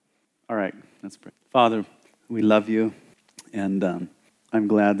All right, let's pray. Father, we love you, and I'm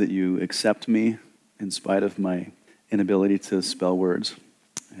glad that you accept me in spite of my inability to spell words.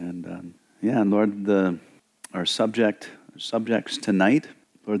 And Lord, our subjects tonight,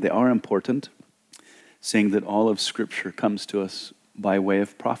 Lord, they are important, saying that all of Scripture comes to us by way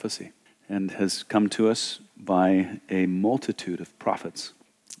of prophecy and has come to us by a multitude of prophets.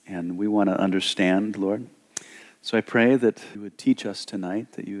 And we want to understand, Lord. So I pray that you would teach us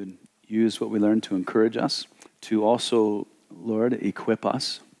tonight, that you would use what we learned to encourage us, to also, Lord, equip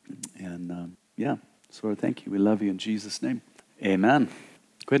us. And so Lord, thank you. We love you in Jesus' name. Amen.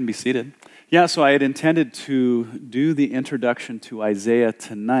 Go ahead and be seated. Yeah, so I had intended to do the introduction to Isaiah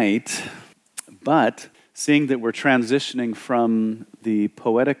tonight, but seeing that we're transitioning from the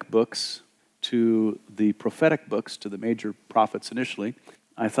poetic books to the prophetic books, to the major prophets initially,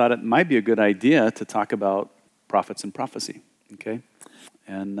 I thought it might be a good idea to talk about prophets and prophecy, okay?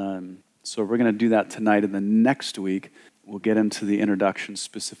 And so we're going to do that tonight, and then next week we'll get into the introduction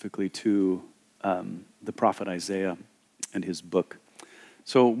specifically to the prophet Isaiah and his book.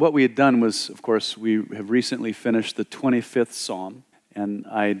 So what we had done was, of course, we have recently finished the 25th Psalm, and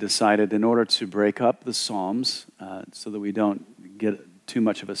I decided in order to break up the Psalms so that we don't get too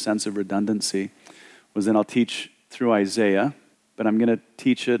much of a sense of redundancy, was then I'll teach through Isaiah, but I'm going to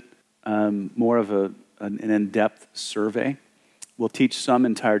teach it more of an in-depth survey. We'll teach some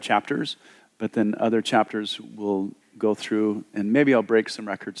entire chapters, but then other chapters we'll go through, and maybe I'll break some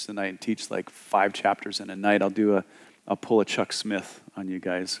records tonight and teach like 5 chapters in a night. I'll pull a Chuck Smith on you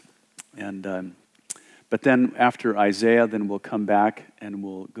guys. And but then after Isaiah, then we'll come back and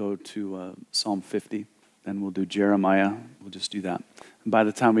we'll go to Psalm 50. Then we'll do Jeremiah. We'll just do that. And by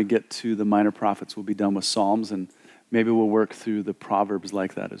the time we get to the minor prophets, we'll be done with Psalms, and maybe we'll work through the Proverbs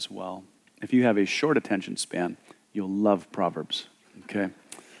like that as well. If you have a short attention span, you'll love Proverbs, okay?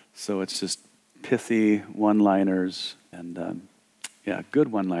 So it's just pithy one-liners and, good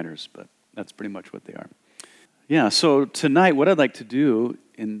one-liners, but that's pretty much what they are. Yeah, so tonight what I'd like to do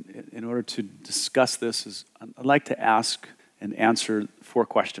in order to discuss this is I'd like to ask and answer 4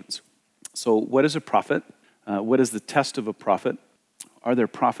 questions. So what is a prophet? What is the test of a prophet? Are there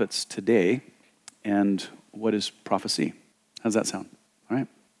prophets today? And what is prophecy? How's that sound? All right.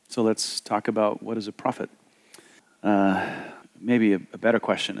 So let's talk about what is a prophet. Maybe a better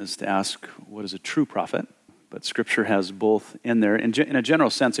question is to ask, what is a true prophet? But Scripture has both in there. In a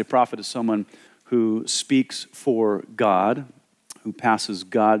general sense, a prophet is someone who speaks for God, who passes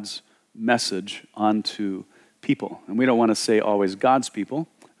God's message on to people. And we don't want to say always God's people,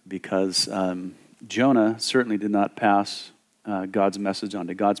 because Jonah certainly did not pass God's message on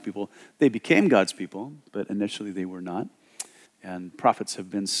to God's people. They became God's people, but initially they were not. And prophets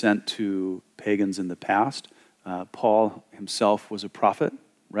have been sent to pagans in the past. Paul himself was a prophet,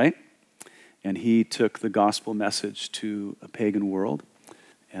 right? And he took the gospel message to a pagan world,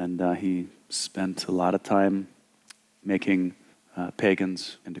 and he spent a lot of time making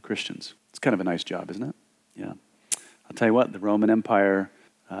pagans into Christians. It's kind of a nice job, isn't it? Yeah. I'll tell you what, the Roman Empire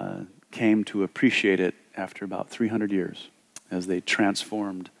came to appreciate it after about 300 years as they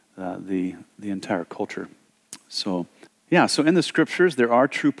transformed the entire culture. So in the Scriptures, there are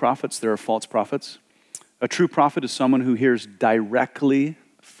true prophets, there are false prophets. A true prophet is someone who hears directly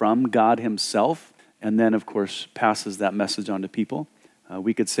from God himself and then, of course, passes that message on to people.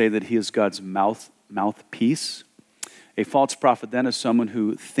 We could say that he is God's mouthpiece. A false prophet then is someone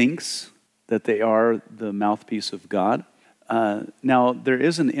who thinks that they are the mouthpiece of God. Now, there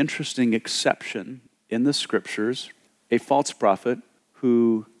is an interesting exception in the Scriptures, a false prophet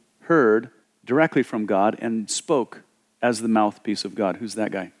who heard directly from God and spoke as the mouthpiece of God. Who's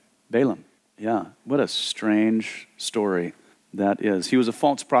that guy? Balaam. Yeah, what a strange story that is. He was a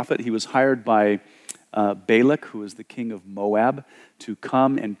false prophet. He was hired by Balak, who was the king of Moab, to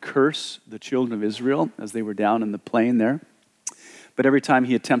come and curse the children of Israel as they were down in the plain there. But every time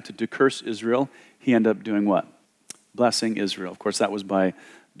he attempted to curse Israel, he ended up doing what? Blessing Israel. Of course, that was by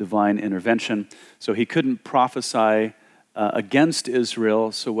divine intervention. So he couldn't prophesy against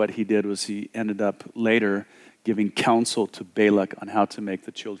Israel, so what he did was he ended up later giving counsel to Balak on how to make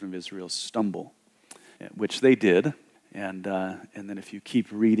the children of Israel stumble, which they did. And then if you keep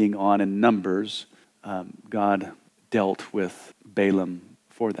reading on in Numbers, God dealt with Balaam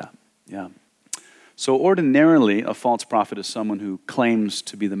for that. Yeah. So ordinarily, a false prophet is someone who claims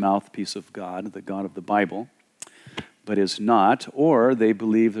to be the mouthpiece of God, the God of the Bible, but is not, or they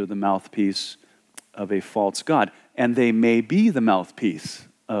believe they're the mouthpiece of a false God. And they may be the mouthpiece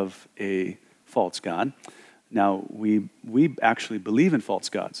of a false God. Now, we actually believe in false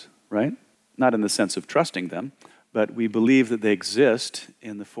gods, right? Not in the sense of trusting them, but we believe that they exist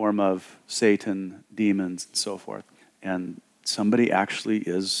in the form of Satan, demons, and so forth. And somebody actually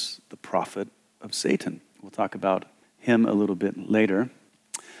is the prophet of Satan. We'll talk about him a little bit later.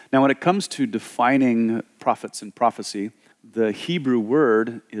 Now, when it comes to defining prophets and prophecy, the Hebrew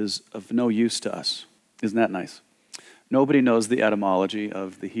word is of no use to us. Isn't that nice? Nobody knows the etymology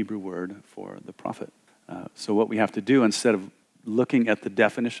of the Hebrew word for the prophet. So what we have to do, instead of looking at the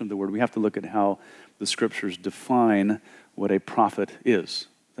definition of the word, we have to look at how the scriptures define what a prophet is.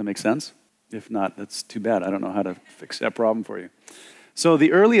 Does that make sense? If not, that's too bad. I don't know how to fix that problem for you. So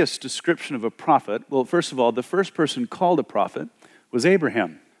the earliest description of a prophet, well, first of all, the first person called a prophet was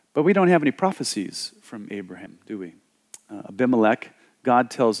Abraham. But we don't have any prophecies from Abraham, do we? Abimelech, God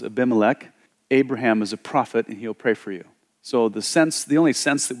tells Abimelech, Abraham is a prophet and he'll pray for you. So the only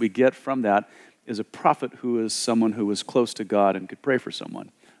sense that we get from that is a prophet who is someone who was close to God and could pray for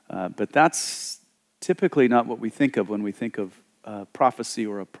someone. But that's typically not what we think of when we think of prophecy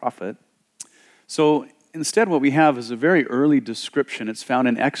or a prophet. So instead what we have is a very early description. It's found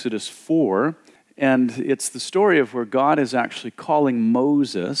in Exodus 4, and it's the story of where God is actually calling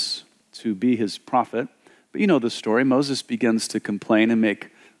Moses to be his prophet. But you know the story. Moses begins to complain and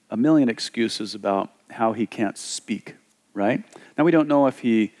make a million excuses about how he can't speak, right? Now we don't know if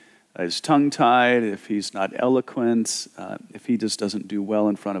he is tongue-tied, if he's not eloquent, if he just doesn't do well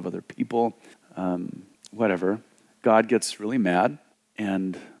in front of other people, whatever. God gets really mad,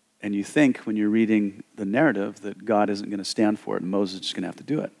 and you think when you're reading the narrative that God isn't going to stand for it and Moses is just going to have to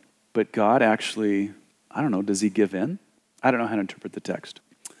do it. But God actually, I don't know, does he give in? I don't know how to interpret the text.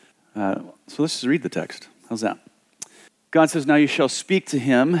 So let's just read the text. How's that? God says, now you shall speak to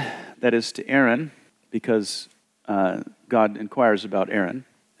him, that is to Aaron, because God inquires about Aaron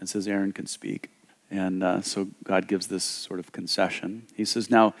and says Aaron can speak. And so God gives this sort of concession. He says,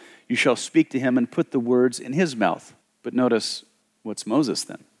 now you shall speak to him and put the words in his mouth. But notice, what's Moses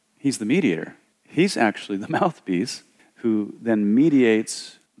then? He's the mediator. He's actually the mouthpiece who then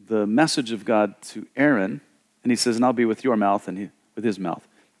mediates the message of God to Aaron. And he says, and I'll be with your mouth and with his mouth.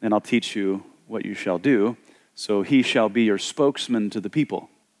 And I'll teach you what you shall do. So he shall be your spokesman to the people.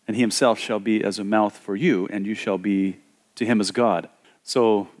 And he himself shall be as a mouth for you, and you shall be to him as God.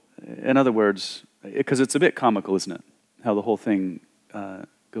 So, in other words, because it's a bit comical, isn't it? How the whole thing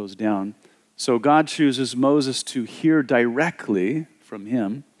goes down. So God chooses Moses to hear directly from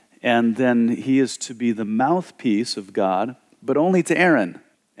him, and then he is to be the mouthpiece of God, but only to Aaron.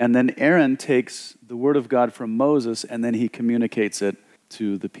 And then Aaron takes the word of God from Moses, and then he communicates it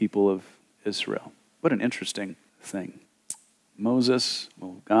to the people of Israel. What an interesting thing.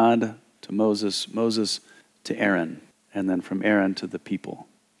 God to Moses, Moses to Aaron, and then from Aaron to the people.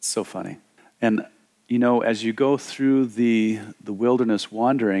 It's so funny. And, you know, as you go through the wilderness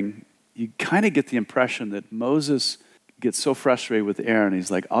wandering, you kind of get the impression that Moses gets so frustrated with Aaron,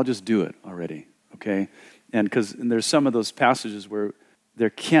 he's like, I'll just do it already, okay? And there's some of those passages where there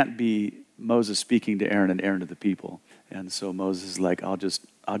can't be Moses speaking to Aaron and Aaron to the people. And so Moses is like, I'll just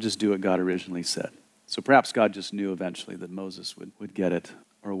do what God originally said. So perhaps God just knew eventually that Moses would get it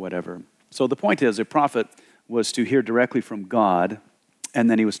or whatever. So the point is, a prophet was to hear directly from God, and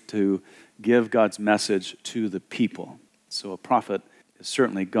then he was to give God's message to the people. So a prophet is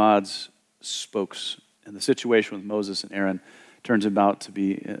certainly God's spokes. And the situation with Moses and Aaron turns out to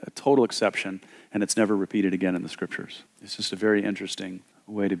be a total exception, and it's never repeated again in the scriptures. It's just a very interesting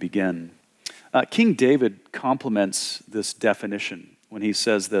way to begin. King David complements this definition when he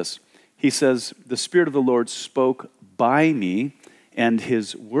says this. He says, the Spirit of the Lord spoke by me, and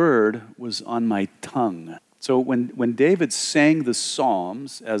his word was on my tongue. So when David sang the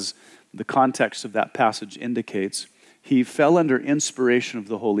Psalms, as the context of that passage indicates, he fell under inspiration of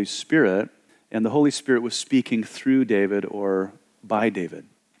the Holy Spirit, and the Holy Spirit was speaking through David or by David.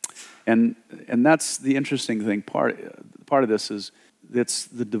 And that's the interesting thing. Part of this is it's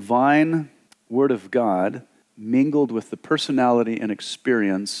the divine word of God mingled with the personality and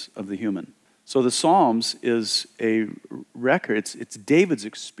experience of the human. So the Psalms is a record, it's David's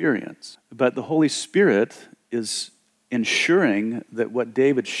experience, but the Holy Spirit is ensuring that what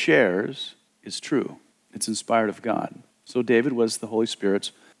David shares is true. It's inspired of God. So David was the Holy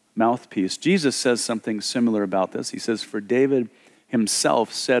Spirit's mouthpiece. Jesus says something similar about this. He says, for David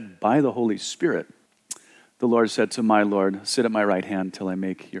himself said by the Holy Spirit, the Lord said to my Lord, sit at my right hand till I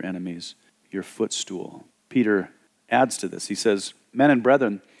make your enemies your footstool. Peter adds to this. He says, men and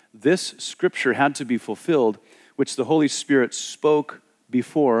brethren, this scripture had to be fulfilled, which the Holy Spirit spoke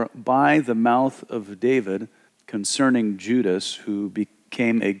before by the mouth of David concerning Judas, who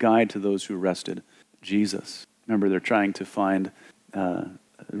became a guide to those who arrested Jesus. Remember, they're trying to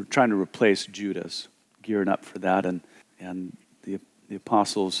replace Judas. gearing up for that, and the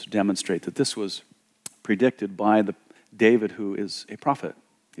apostles demonstrate that this was predicted by David, who is a prophet.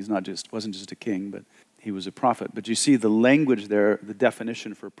 He's wasn't just a king, but he was a prophet. But you see the language there, the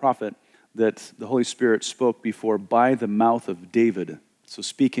definition for prophet, that the Holy Spirit spoke before by the mouth of David. So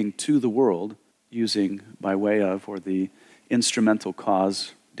speaking to the world, using by way of, or the instrumental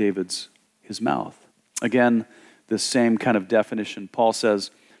cause, his mouth. Again, the same kind of definition. Paul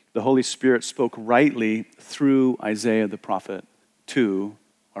says, the Holy Spirit spoke rightly through Isaiah the prophet to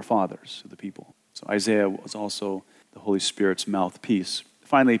our fathers, the people. So Isaiah was also the Holy Spirit's mouthpiece.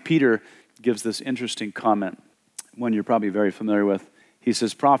 Finally, Peter gives this interesting comment, one you're probably very familiar with. He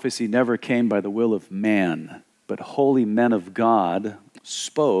says, prophecy never came by the will of man, but holy men of God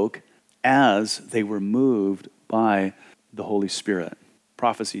spoke as they were moved by the Holy Spirit.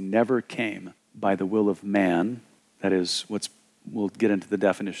 Prophecy never came by the will of man. That is, we'll get into the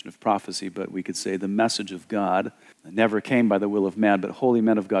definition of prophecy, but we could say the message of God never came by the will of man, but holy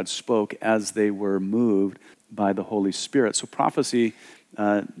men of God spoke as they were moved by the Holy Spirit. So prophecy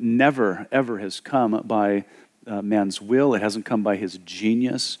never, ever has come by man's will. It hasn't come by his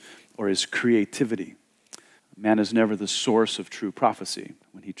genius or his creativity. Man is never the source of true prophecy.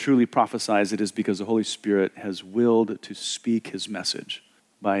 When he truly prophesies, it is because the Holy Spirit has willed to speak his message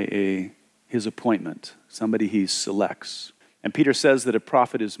by his appointment, somebody he selects. And Peter says that a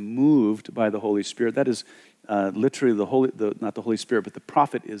prophet is moved by the Holy Spirit. That is literally not the Holy Spirit, but the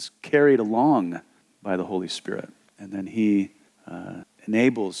prophet is carried along by the Holy Spirit. And then he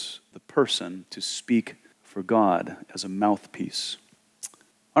enables the person to speak for God as a mouthpiece.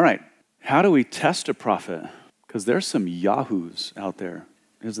 All right, how do we test a prophet? Because there's some yahoos out there,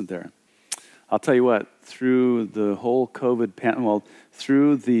 isn't there? I'll tell you what, through the whole COVID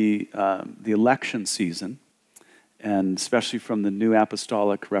through the election season, and especially from the New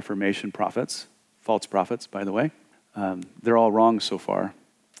Apostolic Reformation prophets, false prophets, by the way, they're all wrong so far.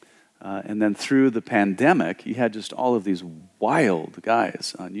 And then through the pandemic, you had just all of these wild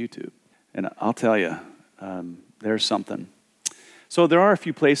guys on YouTube. And I'll tell you, there's something. So there are a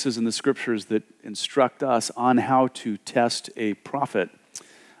few places in the scriptures that instruct us on how to test a prophet.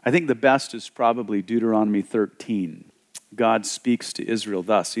 I think the best is probably Deuteronomy 13. God speaks to Israel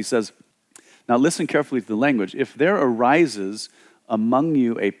thus. He says, now listen carefully to the language. If there arises among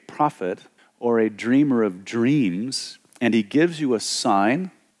you a prophet or a dreamer of dreams, and he gives you a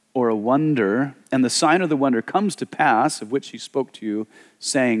sign or a wonder, and the sign or the wonder comes to pass, of which he spoke to you,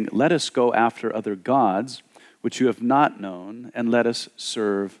 saying, let us go after other gods, which you have not known, and let us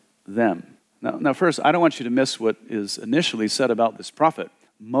serve them. Now first, I don't want you to miss what is initially said about this prophet.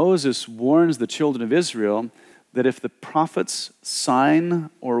 Moses warns the children of Israel that if the prophet's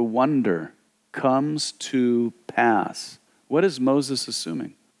sign or wonder comes to pass, what is Moses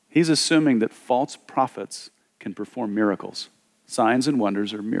assuming? He's assuming that false prophets can perform miracles. Signs and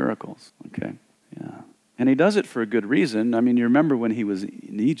wonders are miracles, okay? Yeah. And he does it for a good reason. I mean, you remember when he was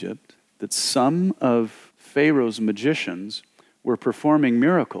in Egypt, that some of Pharaoh's magicians were performing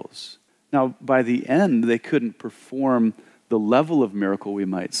miracles. Now, by the end, they couldn't perform the level of miracle, we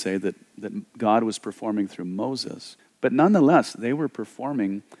might say, that God was performing through Moses. But nonetheless, they were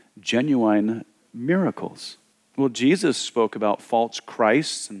performing genuine miracles. Well, Jesus spoke about false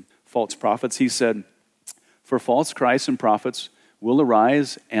Christs and false prophets. He said, for false Christs and prophets will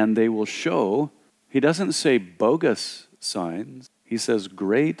arise and they will show, he doesn't say bogus signs, he says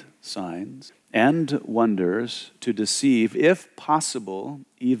great signs and wonders to deceive, if possible,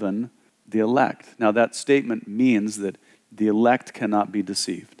 even the elect. Now that statement means that the elect cannot be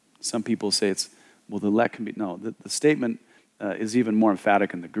deceived. Some people say the elect can be, no, the statement is even more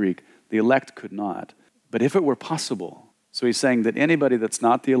emphatic in the Greek. The elect could not. But if it were possible, so he's saying that anybody that's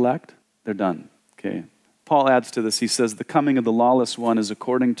not the elect, they're done, okay? Paul adds to this, he says, the coming of the lawless one is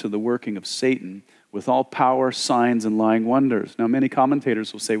according to the working of Satan, with all power, signs, and lying wonders. Now, many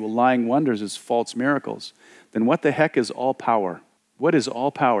commentators will say, well, lying wonders is false miracles. Then what the heck is all power? What is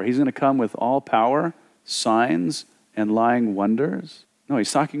all power? He's going to come with all power, signs, and lying wonders? No,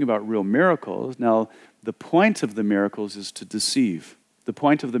 he's talking about real miracles. Now, the point of the miracles is to deceive. The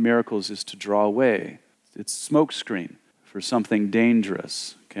point of the miracles is to draw away. It's smokescreen for something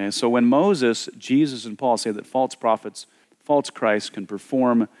dangerous. Okay, so when Moses, Jesus, and Paul say that false prophets, false Christs can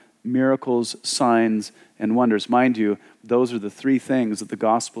perform miracles, signs, and wonders, mind you, those are the three things that the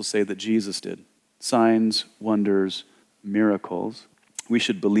Gospels say that Jesus did. Signs, wonders, miracles. We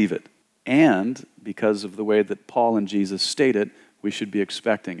should believe it. And because of the way that Paul and Jesus state it, we should be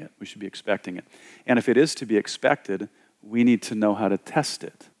expecting it. We should be expecting it. And if it is to be expected, we need to know how to test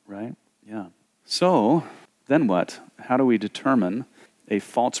it, right? Yeah. So, then what? How do we determine a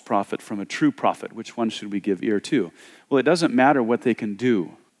false prophet from a true prophet? Which one should we give ear to? Well, it doesn't matter what they can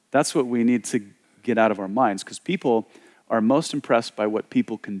do. That's what we need to get out of our minds, because people are most impressed by what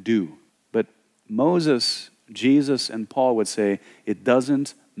people can do. But Moses, Jesus, and Paul would say it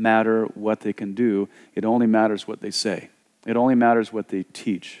doesn't matter what they can do. It only matters what they say. It only matters what they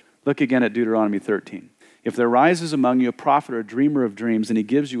teach. Look again at Deuteronomy 13. If there rises among you a prophet or a dreamer of dreams, and he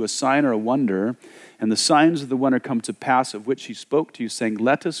gives you a sign or a wonder, and the signs of the wonder come to pass of which he spoke to you, saying,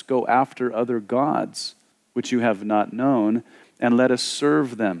 let us go after other gods, which you have not known, and let us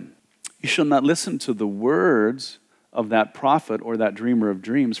serve them. You shall not listen to the words of that prophet or that dreamer of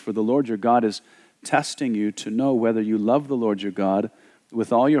dreams, for the Lord your God is testing you to know whether you love the Lord your God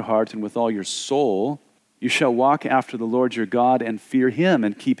with all your heart and with all your soul. You shall walk after the Lord your God and fear him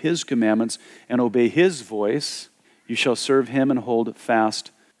and keep his commandments and obey his voice. You shall serve him and hold fast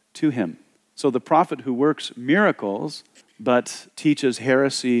to him. So the prophet who works miracles but teaches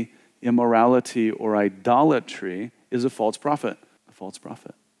heresy, immorality, or idolatry is a false prophet. A false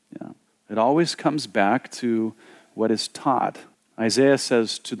prophet, yeah. It always comes back to what is taught. Isaiah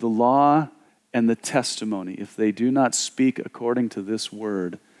says, to the law and the testimony, if they do not speak according to this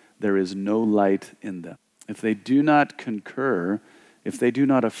word, there is no light in them. If they do not concur, if they do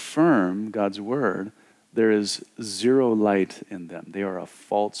not affirm God's word, there is zero light in them. They are a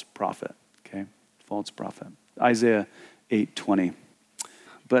false prophet, okay? False prophet. Isaiah 8:20.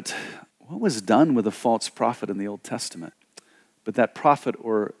 But what was done with a false prophet in the Old Testament? But that prophet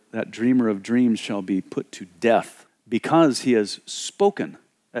or that dreamer of dreams shall be put to death because he has spoken.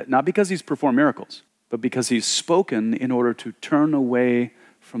 Not because he's performed miracles, but because he's spoken in order to turn away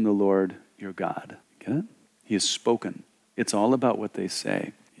from the Lord your God. Get it? He has spoken. It's all about what they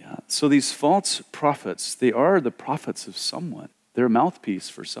say. Yeah. So these false prophets, they are the prophets of someone. They're a mouthpiece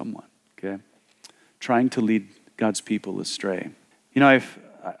for someone, okay? Trying to lead God's people astray. You know,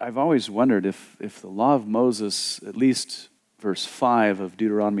 I've always wondered if the law of Moses, at least verse 5 of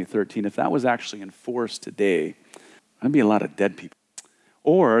Deuteronomy 13, if that was actually enforced today, there'd be a lot of dead people.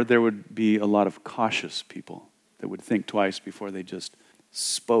 Or there would be a lot of cautious people that would think twice before they just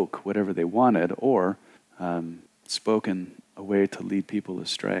spoke whatever they wanted, or spoke in a way to lead people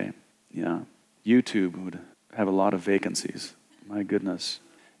astray. Yeah. YouTube would have a lot of vacancies. My goodness.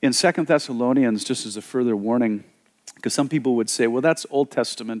 In 2 Thessalonians, just as a further warning, because some people would say, well, that's Old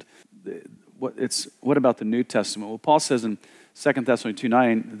Testament. What about the New Testament? Well, Paul says in 2 Thessalonians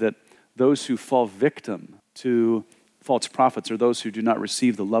 2:9 that those who fall victim to false prophets are those who do not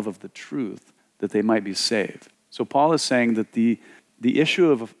receive the love of the truth, that they might be saved. So Paul is saying that the issue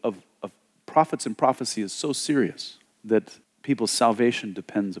of prophets and prophecy is so serious that people's salvation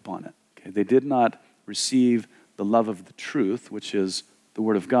depends upon it. Okay? They did not receive the love of the truth, which is the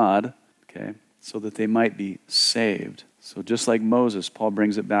Word of God, okay, so that they might be saved. So just like Moses, Paul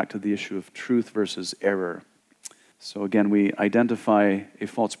brings it back to the issue of truth versus error. So again, we identify a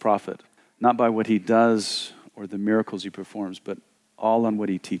false prophet, not by what he does or the miracles he performs, but all on what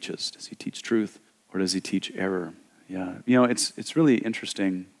he teaches. Does he teach truth or does he teach error? Yeah, you know, it's really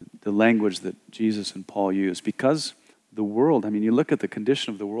interesting, the language that Jesus and Paul use, because the world, I mean, you look at the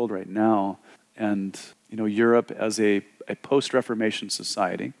condition of the world right now, and, you know, Europe as a post-Reformation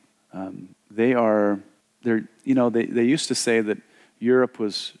society, they used to say that Europe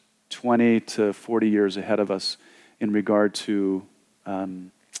was 20 to 40 years ahead of us in regard to,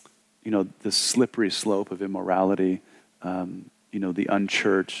 the slippery slope of immorality, the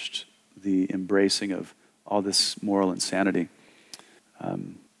unchurched, the embracing of all this moral insanity.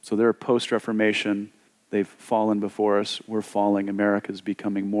 So they're post-Reformation. They've fallen before us. We're falling. America's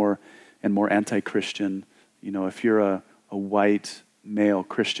becoming more and more anti-Christian. You know, if you're a white male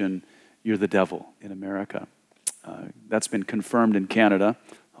Christian, you're the devil in America. That's been confirmed in Canada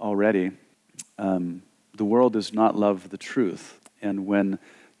already. The world does not love the truth. And when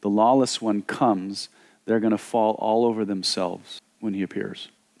the lawless one comes, they're going to fall all over themselves when he appears.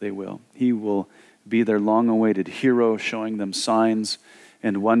 They will. He will be their long-awaited hero, showing them signs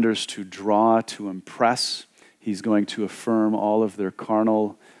and wonders to draw, to impress. He's going to affirm all of their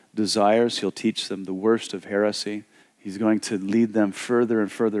carnal desires. He'll teach them the worst of heresy. He's going to lead them further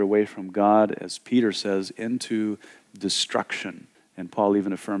and further away from God, as Peter says, into destruction. And Paul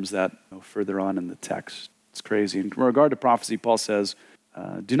even affirms that further on in the text. It's crazy. In regard to prophecy, Paul says,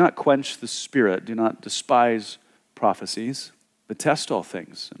 do not quench the spirit, do not despise prophecies, but test all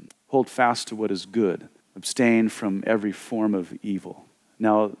things and hold fast to what is good. Abstain from every form of evil.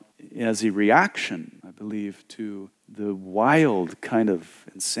 Now, as a reaction, I believe, to the wild kind of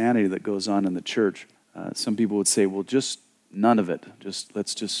insanity that goes on in the church, some people would say, well, just none of it.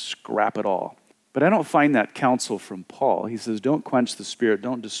 Let's just scrap it all. But I don't find that counsel from Paul. He says, don't quench the spirit,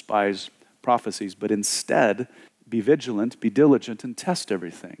 don't despise prophecies, but instead be vigilant, be diligent, and test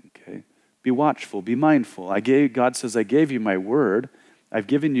everything, okay? Be watchful, be mindful. God says, I gave you my word. I've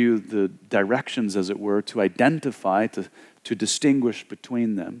given you the directions, as it were, to identify, to distinguish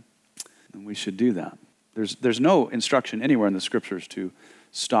between them. And we should do that. There's no instruction anywhere in the scriptures to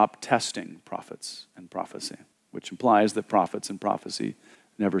stop testing prophets and prophecy, which implies that prophets and prophecy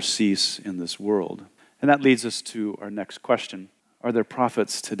never cease in this world. And that leads us to our next question. Are there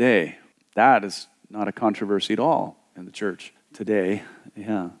prophets today? That is not a controversy at all in the church today.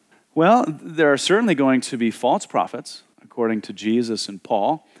 Yeah. Well, there are certainly going to be false prophets, according to Jesus and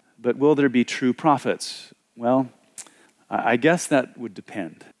Paul, but will there be true prophets? Well, I guess that would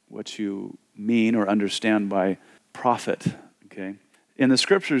depend what you mean or understand by prophet, okay? In the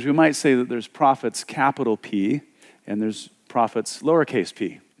scriptures, we might say that there's prophets, capital P, and there's prophets, lowercase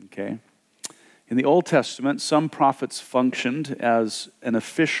p, okay? In the Old Testament, some prophets functioned as an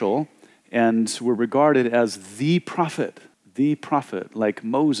official and were regarded as the prophet, like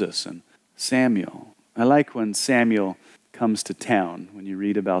Moses and Samuel. I like when Samuel comes to town, when you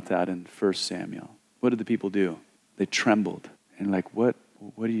read about that in 1 Samuel. What did the people do? They trembled. And like, what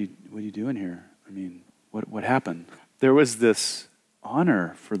are you doing here? I mean, what happened? There was this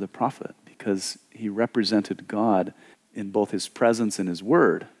honor for the prophet because he represented God in both his presence and his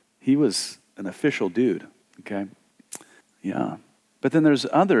word. He was an official dude, okay? Yeah. But then there's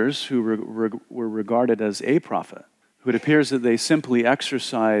others who were regarded as a prophet, who it appears that they simply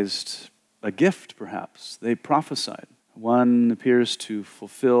exercised a gift, perhaps. They prophesied. One appears to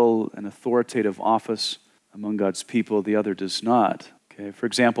fulfill an authoritative office among God's people, the other does not. Okay, for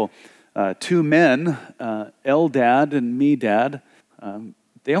example, two men, Eldad and Medad,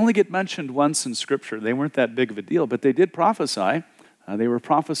 they only get mentioned once in Scripture. They weren't that big of a deal, but they did prophesy. They were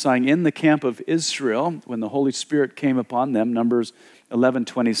prophesying in the camp of Israel when the Holy Spirit came upon them, Numbers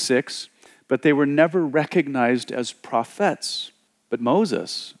 11:26. But they were never recognized as prophets. But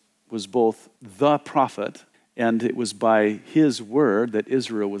Moses was both the prophet, and it was by his word that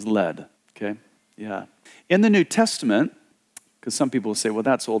Israel was led. Okay? Yeah. In the New Testament, because some people say, well,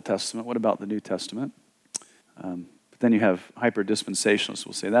 that's Old Testament. What about the New Testament? But then you have hyper-dispensationalists who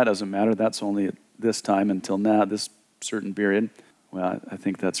will say, that doesn't matter. That's only at this time until now, this certain period. Well, I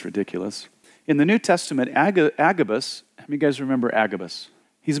think that's ridiculous. In the New Testament, Agabus, how many of you guys remember Agabus?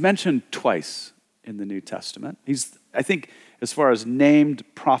 He's mentioned twice in the New Testament. I think, as far as named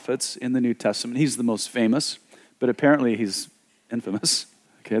prophets in the New Testament, he's the most famous, but apparently he's infamous.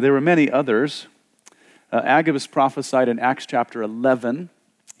 Okay, there were many others. Agabus prophesied in Acts chapter 11.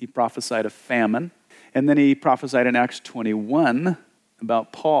 He prophesied a famine. And then he prophesied in Acts 21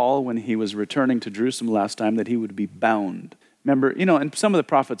 about Paul when he was returning to Jerusalem last time that he would be bound. Remember, and some of the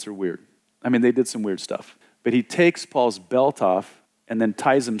prophets are weird. I mean, they did some weird stuff. But he takes Paul's belt off and then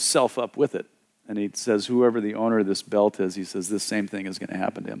ties himself up with it. And he says, whoever the owner of this belt is, he says this same thing is going to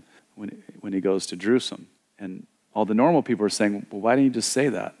happen to him when he goes to Jerusalem. And all the normal people are saying, well, why didn't you just say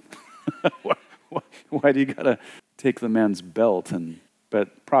that? Why do you got to take the man's belt?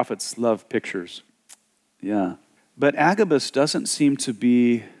 But prophets love pictures. Yeah. But Agabus doesn't seem to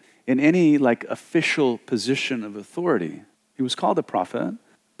be in any official position of authority. He was called a prophet,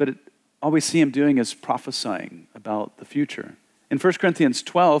 but all we see him doing is prophesying about the future. In 1 Corinthians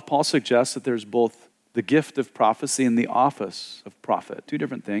 12, Paul suggests that there's both the gift of prophecy and the office of prophet, two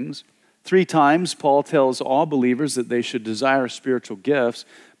different things. 3 times, Paul tells all believers that they should desire spiritual gifts,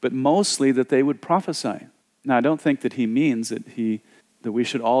 but mostly that they would prophesy. Now, I don't think that he means that we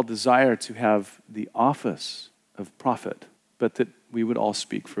should all desire to have the office of prophet, but that we would all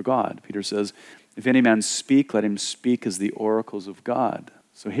speak for God. Peter says, if any man speak, let him speak as the oracles of God.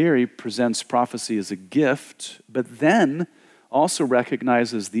 So here he presents prophecy as a gift, but then also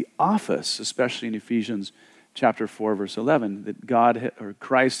recognizes the office, especially in Ephesians chapter 4, verse 11, that God or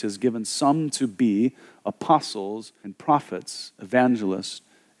Christ has given some to be apostles and prophets, evangelists,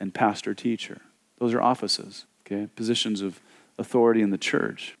 and pastor-teacher. Those are offices, okay? Positions of authority in the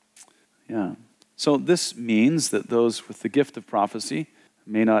church. Yeah. So this means that those with the gift of prophecy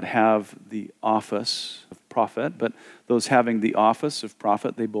may not have the office of prophet, but those having the office of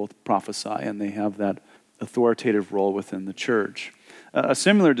prophet, they both prophesy and they have that authoritative role within the church. A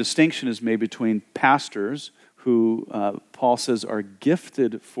similar distinction is made between pastors who Paul says are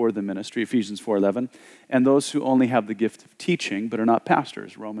gifted for the ministry, Ephesians 4:11, and those who only have the gift of teaching but are not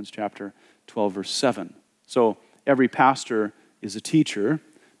pastors, Romans chapter 12, verse 7. So every pastor is a teacher,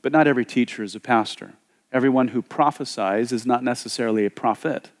 but not every teacher is a pastor. Everyone who prophesies is not necessarily a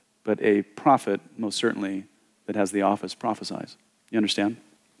prophet, but a prophet, most certainly, that has the office prophesies. You understand?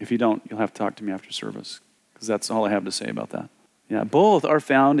 If you don't, you'll have to talk to me after service, because that's all I have to say about that. Yeah, both are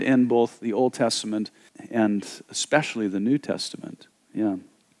found in both the Old Testament and especially the New Testament. Yeah.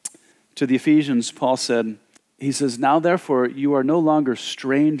 To the Ephesians, Paul said, he says, "Now therefore you are no longer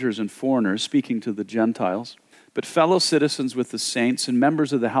strangers and foreigners," speaking to the Gentiles, "but fellow citizens with the saints and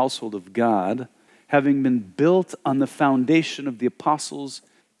members of the household of God, having been built on the foundation of the apostles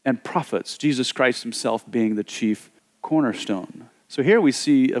and prophets, Jesus Christ himself being the chief cornerstone." So here we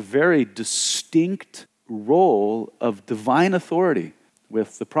see a very distinct role of divine authority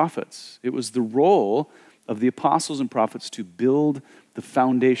with the prophets. It was the role of the apostles and prophets to build the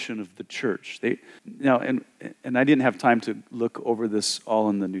foundation of the church. And I didn't have time to look over this all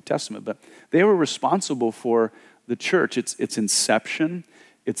in the New Testament, but they were responsible for the church, its inception,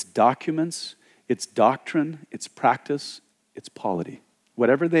 its documents, its doctrine, its practice, its polity.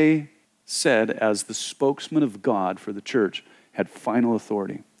 Whatever they said as the spokesman of God for the church had final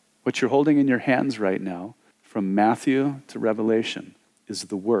authority. What you're holding in your hands right now, from Matthew to Revelation, is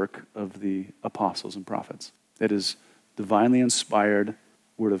the work of the apostles and prophets. It is divinely inspired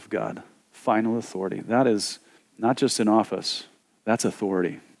Word of God. Final authority. That is not just an office, that's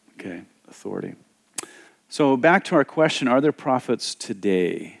authority. Okay, authority. So back to our question, are there prophets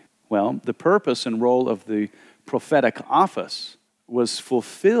today? Well, the purpose and role of the prophetic office was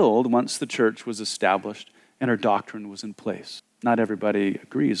fulfilled once the church was established and her doctrine was in place. Not everybody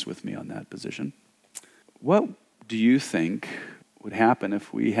agrees with me on that position. What do you think would happen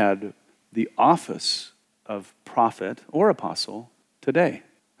if we had the office of prophet or apostle today?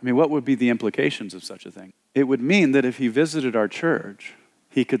 I mean, what would be the implications of such a thing? It would mean that if he visited our church,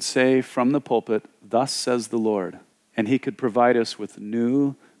 he could say from the pulpit, "Thus says the Lord," and he could provide us with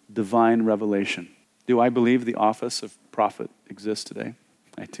new divine revelation. Do I believe the office of prophet exists today?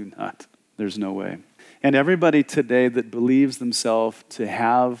 I do not. There's no way. And everybody today that believes themselves to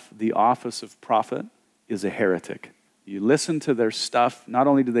have the office of prophet is a heretic. You listen to their stuff, not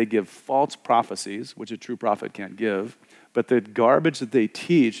only do they give false prophecies, which a true prophet can't give, but the garbage that they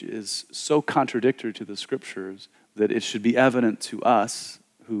teach is so contradictory to the scriptures that it should be evident to us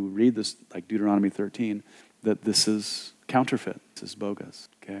who read this, like Deuteronomy 13, that this is counterfeit, this is bogus,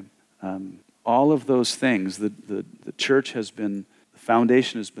 okay? All of those things, the church has been, the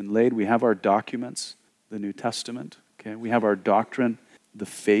foundation has been laid. We have our documents, the New Testament, okay? We have our doctrine, the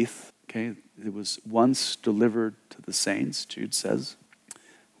faith, okay? It was once delivered to the saints, Jude says.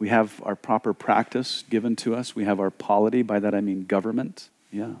 We have our proper practice given to us. We have our polity. By that I mean government.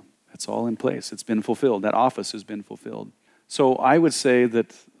 Yeah, it's all in place. It's been fulfilled. That office has been fulfilled. So I would say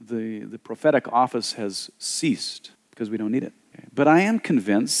that the prophetic office has ceased because we don't need it. Okay? But I am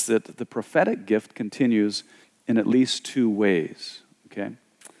convinced that the prophetic gift continues in at least two ways. Okay,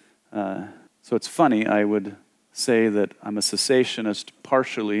 so it's funny. I would say that I'm a cessationist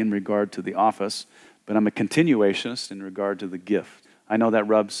partially in regard to the office, but I'm a continuationist in regard to the gift. I know that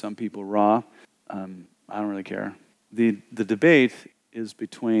rubs some people raw. I don't really care. The debate is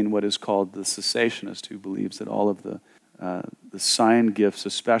between what is called the cessationist, who believes that all of the sign gifts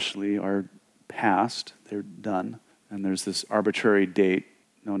especially are past, they're done, and there's this arbitrary date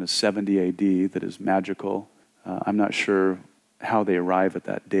known as 70 AD that is magical. I'm not sure how they arrive at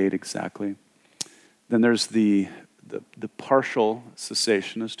that date exactly. Then there's the partial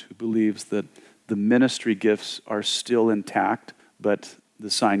cessationist who believes that the ministry gifts are still intact, but the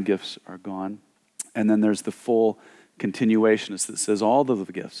sign gifts are gone. And then there's the full continuationist that says all of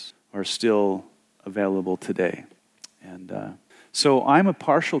the gifts are still available today. And so I'm a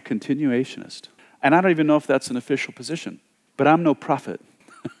partial continuationist. And I don't even know if that's an official position, but I'm no prophet.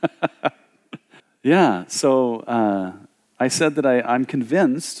 Yeah, so I said that I'm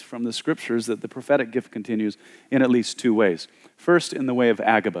convinced from the scriptures that the prophetic gift continues in at least two ways. First, in the way of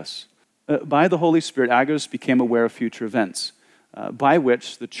Agabus. By the Holy Spirit, Agabus became aware of future events, by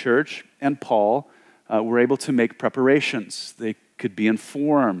which the church and Paul were able to make preparations. They could be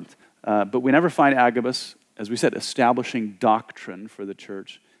informed. But we never find Agabus, as we said, establishing doctrine for the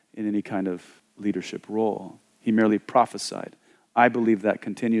church in any kind of leadership role. He merely prophesied. I believe that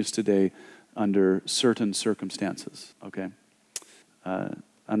continues today under certain circumstances, okay?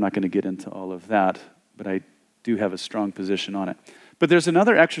 I'm not going to get into all of that, but I do have a strong position on it. But there's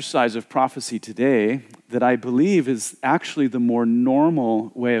another exercise of prophecy today that I believe is actually the more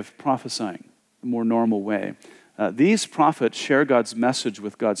normal way of prophesying, the more normal way. These prophets share God's message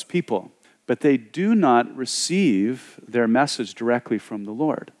with God's people, but they do not receive their message directly from the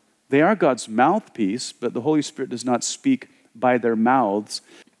Lord. They are God's mouthpiece, but the Holy Spirit does not speak by their mouths,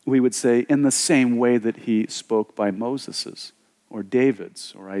 we would say, in the same way that he spoke by Moses's, or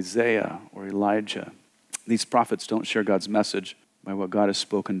David's, or Isaiah, or Elijah. These prophets don't share God's message by what God has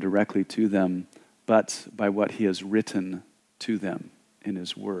spoken directly to them, but by what he has written to them in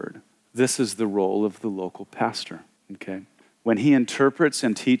his word. This is the role of the local pastor, okay? When he interprets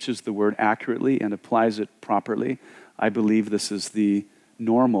and teaches the word accurately and applies it properly, I believe this is the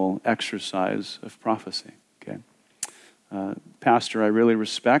normal exercise of prophecy, okay? Pastor I really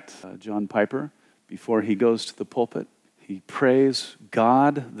respect, John Piper, before he goes to the pulpit, he prays,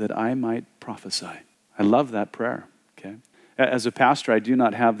 God, that I might prophesy. I love that prayer, okay? As a pastor, I do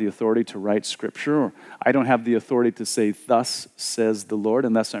not have the authority to write scripture, or I don't have the authority to say, thus says the Lord,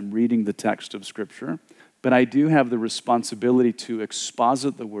 unless I'm reading the text of scripture. But I do have the responsibility to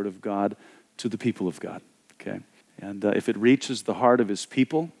exposit the word of God to the people of God, okay? And if it reaches the heart of his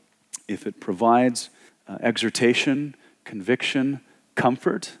people, if it provides exhortation, conviction,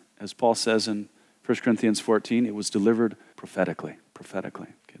 comfort, as Paul says in 1 Corinthians 14, it was delivered prophetically.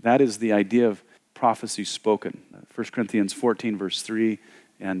 Okay? That is the idea of prophecy spoken. 1 Corinthians 14, verse 3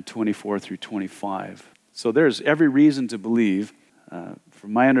 and 24 through 25. So there's every reason to believe,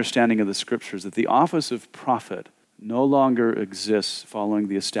 from my understanding of the scriptures, that the office of prophet no longer exists following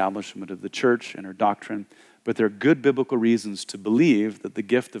the establishment of the church and her doctrine, but there are good biblical reasons to believe that the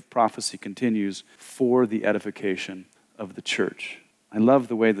gift of prophecy continues for the edification of the church. I love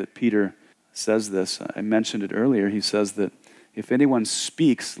the way that Peter says this. I mentioned it earlier. He says that if anyone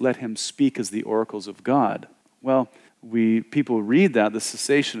speaks, let him speak as the oracles of God. Well, people read that, the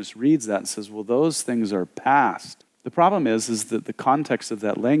cessationist reads that and says, well, those things are past. The problem is that the context of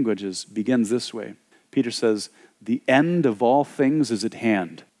that language begins this way. Peter says, the end of all things is at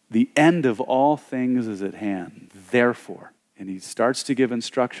hand. The end of all things is at hand. Therefore, and he starts to give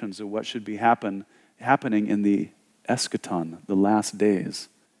instructions of what should be happening in the eschaton, the last days.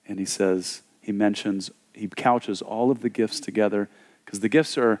 And he couches all of the gifts together, because the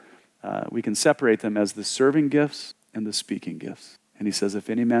gifts are, we can separate them as the serving gifts and the speaking gifts. And he says, if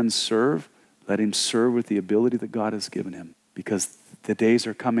any man serve, let him serve with the ability that God has given him, because the days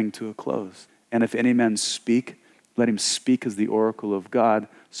are coming to a close. And if any man speak, let him speak as the oracle of God,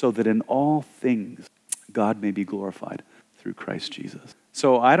 so that in all things God may be glorified through Christ Jesus.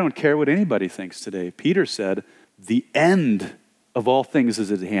 So I don't care what anybody thinks today. Peter said, the end of all things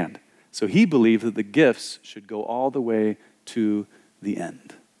is at hand. So he believed that the gifts should go all the way to the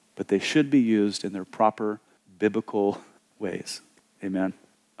end, but they should be used in their proper biblical ways. Amen.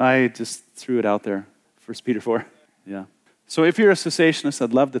 I just threw it out there. 1 Peter 4. Yeah. So if you're a cessationist,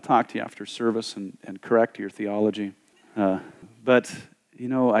 I'd love to talk to you after service and correct your theology. But,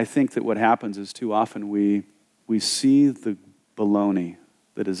 I think that what happens is too often we see the baloney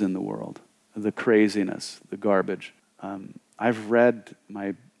that is in the world, the craziness, the garbage. I've read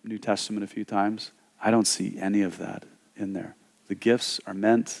my New Testament a few times. I don't see any of that in there. The gifts are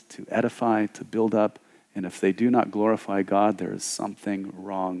meant to edify, to build up, and if they do not glorify God, there is something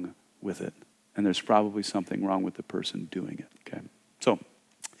wrong with it. And there's probably something wrong with the person doing it, okay? So,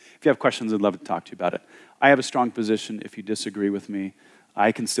 if you have questions, I'd love to talk to you about it. I have a strong position. If you disagree with me,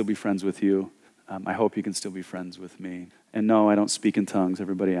 I can still be friends with you. I hope you can still be friends with me. And no, I don't speak in tongues.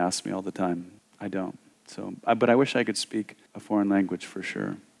 Everybody asks me all the time. I don't. So, but I wish I could speak a foreign language for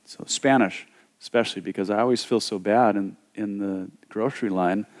sure. So Spanish, especially, because I always feel so bad in the grocery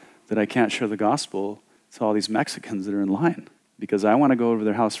line that I can't share the gospel to all these Mexicans that are in line, because I want to go over to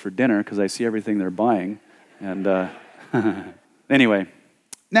their house for dinner because I see everything they're buying. And anyway,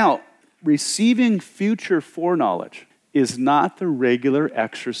 now, receiving future foreknowledge is not the regular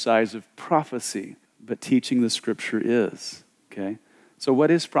exercise of prophecy, but teaching the scripture is, okay? So what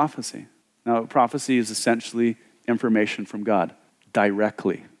is prophecy? Now, prophecy is essentially information from God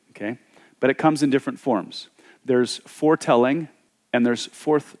directly, okay? But it comes in different forms. There's foretelling and there's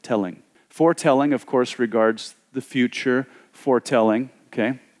forthtelling. Foretelling, of course, regards the future. Foretelling,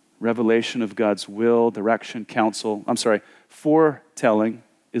 okay? Revelation of God's will, direction, counsel. Foretelling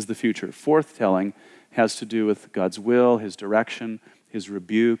is the future. Forthtelling has to do with God's will, his direction, his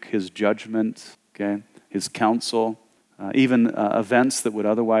rebuke, his judgment, okay? His counsel, even events that would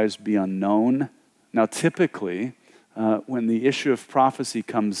otherwise be unknown. Now, typically, when the issue of prophecy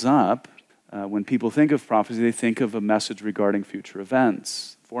comes up, when people think of prophecy, they think of a message regarding future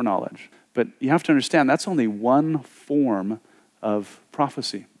events, foreknowledge. But you have to understand, that's only one form of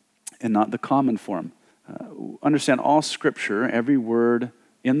prophecy and not the common form. Understand, all scripture, every word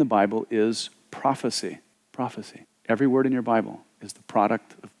in the Bible is prophecy. Prophecy. Every word in your Bible is the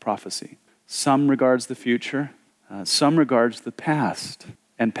product of prophecy. Some regards the future, some regards the past,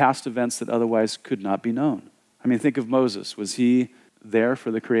 and past events that otherwise could not be known. I mean, think of Moses. Was he there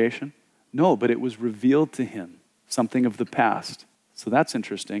for the creation? No, but it was revealed to him, something of the past. So that's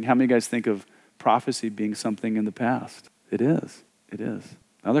interesting. How many guys think of prophecy being something in the past? It is. It is.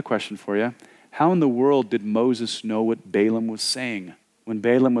 Another question for you. How in the world did Moses know what Balaam was saying when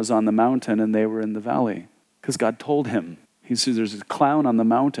Balaam was on the mountain and they were in the valley? Because God told him. He says, there's a clown on the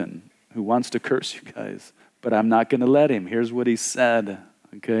mountain who wants to curse you guys, but I'm not going to let him. Here's what he said,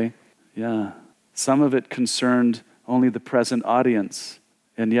 okay? Yeah. Some of it concerned only the present audience,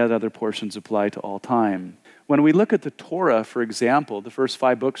 and yet other portions apply to all time. When we look at the Torah, for example, the first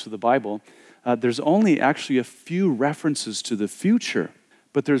 5 books of the Bible, there's only actually a few references to the future,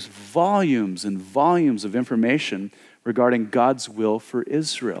 but there's volumes and volumes of information regarding God's will for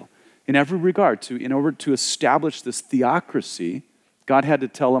Israel. In every regard, in order to establish this theocracy, God had to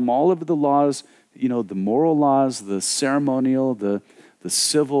tell them all of the laws, the moral laws, the ceremonial, the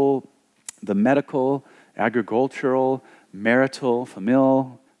civil, the medical, agricultural, marital,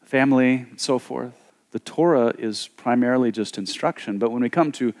 familial, family, and so forth. The Torah is primarily just instruction, but when we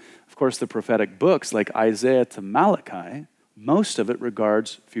come to, of course, the prophetic books like Isaiah to Malachi, most of it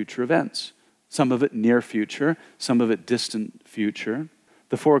regards future events. Some of it near future, some of it distant future.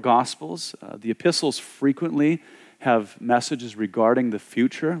 The 4 Gospels, the epistles frequently have messages regarding the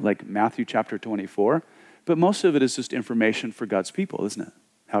future, like Matthew chapter 24, but most of it is just information for God's people, isn't it?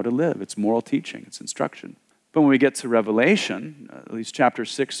 How to live. It's moral teaching. It's instruction. But when we get to Revelation, at least chapter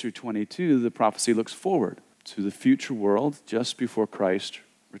 6 through 22, the prophecy looks forward to the future world just before Christ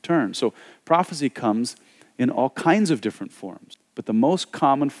returns. So prophecy comes in all kinds of different forms, but the most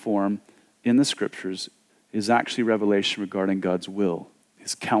common form in the scriptures is actually revelation regarding God's will,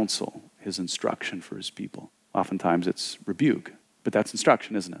 his counsel, his instruction for his people. Oftentimes it's rebuke, but that's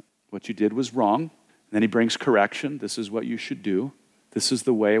instruction, isn't it? What you did was wrong. And then he brings correction. This is what you should do. This is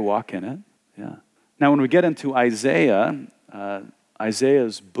the way, walk in it. Yeah. Now, when we get into Isaiah,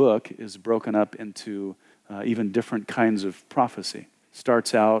 Isaiah's book is broken up into even different kinds of prophecy.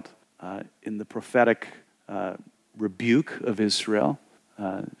 Starts out in the prophetic rebuke of Israel.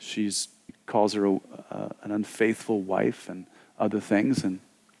 She calls her an unfaithful wife and other things, and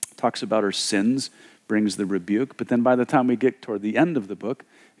talks about her sins, brings the rebuke. But then by the time we get toward the end of the book,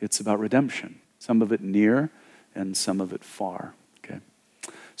 it's about redemption. Some of it near and some of it far. Okay.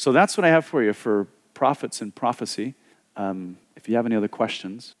 So that's what I have for you for prophets and prophecy. If you have any other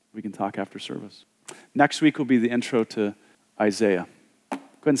questions, we can talk after service. Next week will be the intro to Isaiah. Go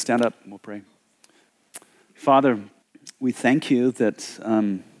ahead and stand up and we'll pray. Father, we thank you that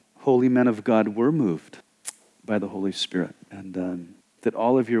holy men of God were moved by the Holy Spirit, and that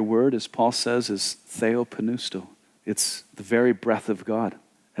all of your word, as Paul says, is theopneustos. It's the very breath of God,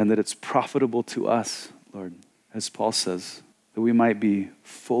 and that it's profitable to us, Lord, as Paul says, that we might be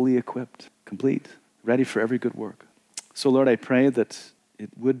fully equipped, complete, ready for every good work. So, Lord, I pray that it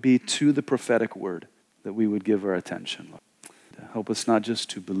would be to the prophetic word that we would give our attention, Lord. Help us not just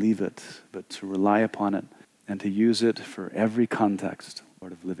to believe it, but to rely upon it and to use it for every context,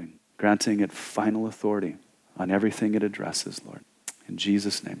 Lord, of living, granting it final authority on everything it addresses, Lord. In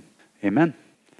Jesus' name, amen.